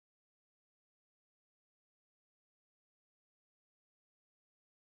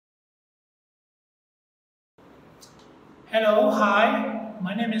Hello, hi.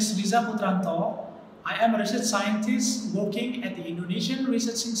 My name is Riza Putranto. I am a research scientist working at the Indonesian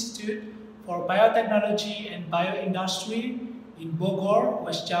Research Institute for Biotechnology and Bioindustry in Bogor,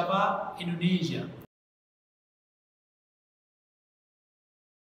 West Java, Indonesia.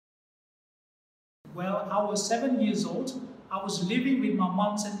 Well, I was 7 years old. I was living with my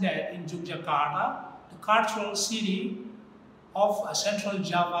moms and dad in Yogyakarta, the cultural city of Central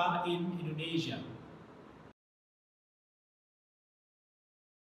Java in Indonesia.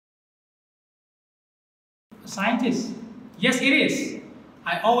 A scientist? Yes, it is.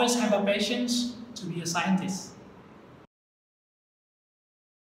 I always have a patience to be a scientist.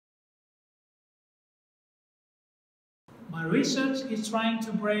 My research is trying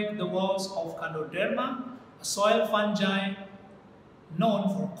to break the walls of Ganoderma, a soil fungi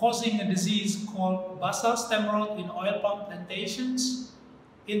known for causing a disease called basal stem rot in oil palm plantations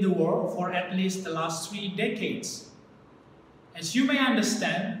in the world for at least the last 3 decades. As you may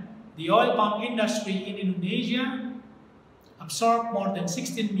understand, the oil palm industry in Indonesia absorbed more than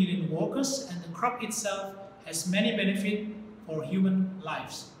 16 million workers, and the crop itself has many benefits for human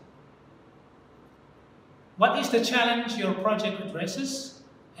lives. What is the challenge your project addresses,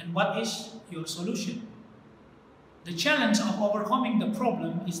 and what is your solution? The challenge of overcoming the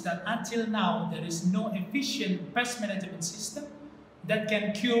problem is that until now there is no efficient pest management system that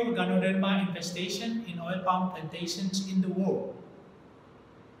can cure Ganoderma infestation in oil palm plantations in the world.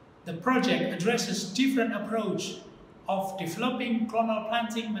 The project addresses different approach of developing clonal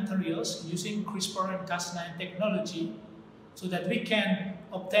planting materials using CRISPR and Cas9 technology so that we can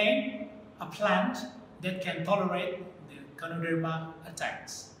obtain a plant that can tolerate the Ganoderma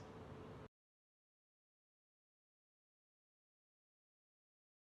attacks.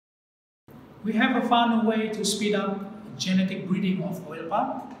 We have found a way to speed up genetic breeding of oil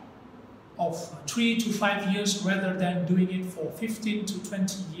palm of 3 to 5 years rather than doing it for 15 to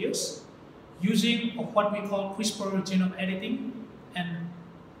 20 years using what we call CRISPR genome editing and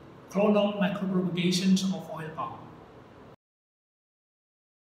clonal micropropagations of oil palm.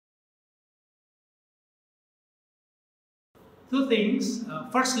 Two things.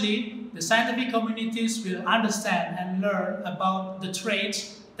 Firstly, the scientific communities will understand and learn about the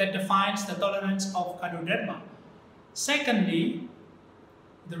traits that defines the tolerance of Ganoderma. Secondly,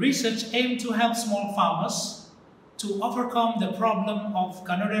 the research aims to help small farmers to overcome the problem of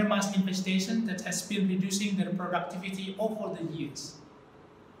Ganoderma's infestation that has been reducing their productivity over the years.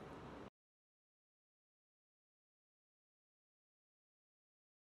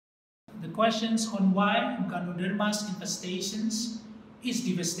 The questions on why Ganoderma's infestations is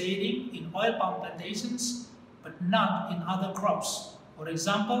devastating in oil palm plantations but not in other crops. For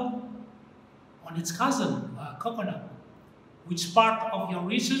example, on its cousin, coconut. Which part of your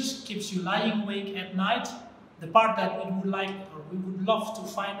research keeps you lying awake at night? The part that we would love to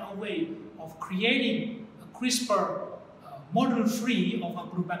find a way of creating a CRISPR model-free of a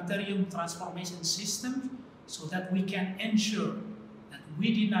agrobacterium transformation system so that we can ensure that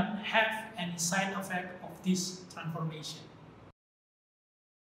we did not have any side effect of this transformation.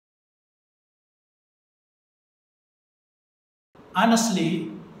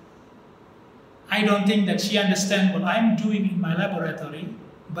 Honestly, I don't think that she understands what I'm doing in my laboratory,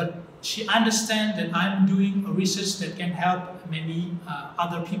 but she understands that I'm doing a research that can help many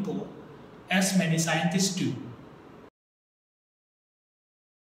other people, as many scientists do.